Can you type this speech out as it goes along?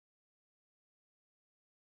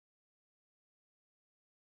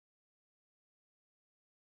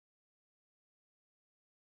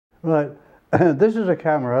Right, this is a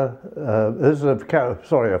camera, this is a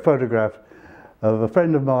photograph of a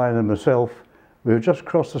friend of mine and myself. We've just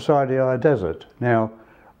crossed the Sinai Desert. Now,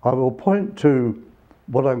 I will point to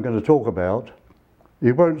what I'm going to talk about.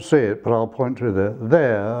 You won't see it, but I'll point to it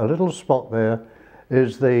there. A little spot there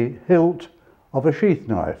is the hilt of a sheath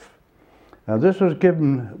knife. Now this was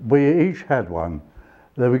given, we each had one.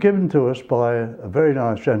 They were given to us by a very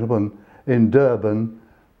nice gentleman in Durban,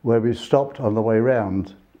 where we stopped on the way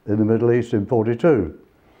round in the Middle East in '42.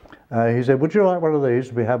 He said, would you like one of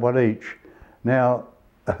these? We had one each. Now,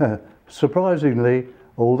 surprisingly,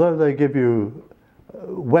 although they give you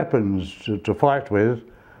weapons to fight with,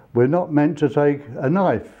 we're not meant to take a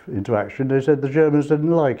knife into action. They said the Germans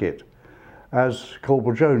didn't like it. As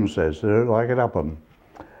Corporal Jones says, they don't like it up 'em.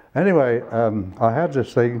 Anyway, I had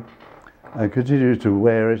this thing and continued to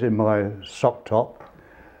wear it in my sock top.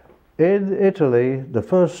 In Italy, the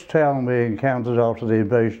first town we encountered after the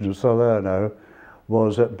invasion of Salerno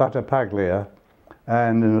was at Battipaglia,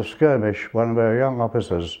 and in a skirmish, one of our young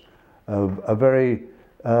officers, a very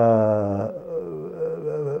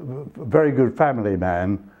good family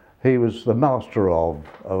man, he was the master of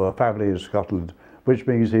a family in Scotland, which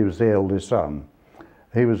means he was the eldest son.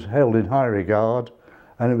 He was held in high regard,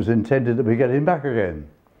 and it was intended that we get him back again.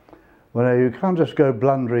 Well, now, you can't just go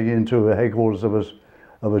blundering into the headquarters of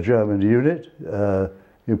a German unit.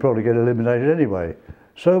 You'd probably get eliminated anyway.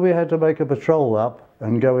 So we had to make a patrol up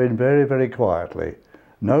and go in very, very quietly.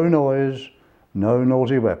 No noise, no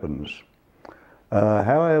naughty weapons.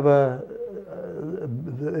 However,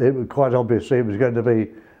 it was quite obviously it was going to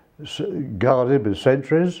be guarded with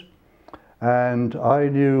sentries, and I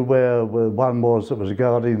knew where one was that was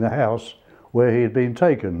guarding the house where he had been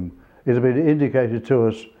taken. It had been indicated to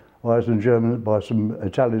us by some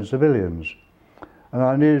Italian civilians, and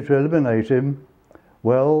I needed to eliminate him.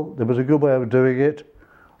 Well, there was a good way of doing it.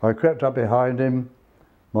 I crept up behind him,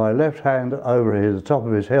 my left hand over the top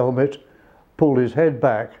of his helmet, pulled his head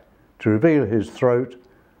back to reveal his throat,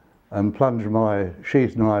 and plunged my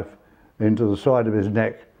sheath knife into the side of his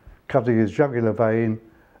neck, cutting his jugular vein.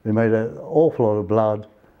 It made an awful lot of blood,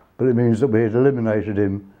 but it means that we had eliminated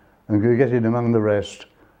him and could get in among the rest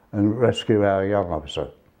and rescue our young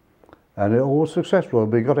officer. And it all was successful,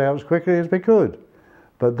 and we got out as quickly as we could.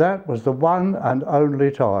 But that was the one and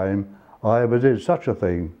only time I ever did such a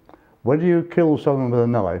thing. When you kill someone with a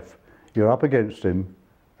knife, you're up against him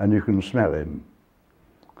and you can smell him.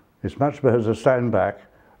 It's much better to stand back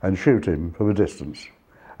and shoot him from a distance,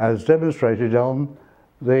 as demonstrated on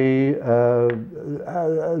the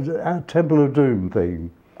Temple of Doom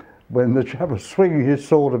thing, when the chap was swinging his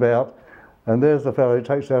sword about, and there's the fellow who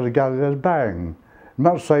takes out a gun and goes bang.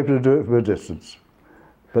 Much safer to do it from a distance,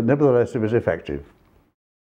 but nevertheless it was effective.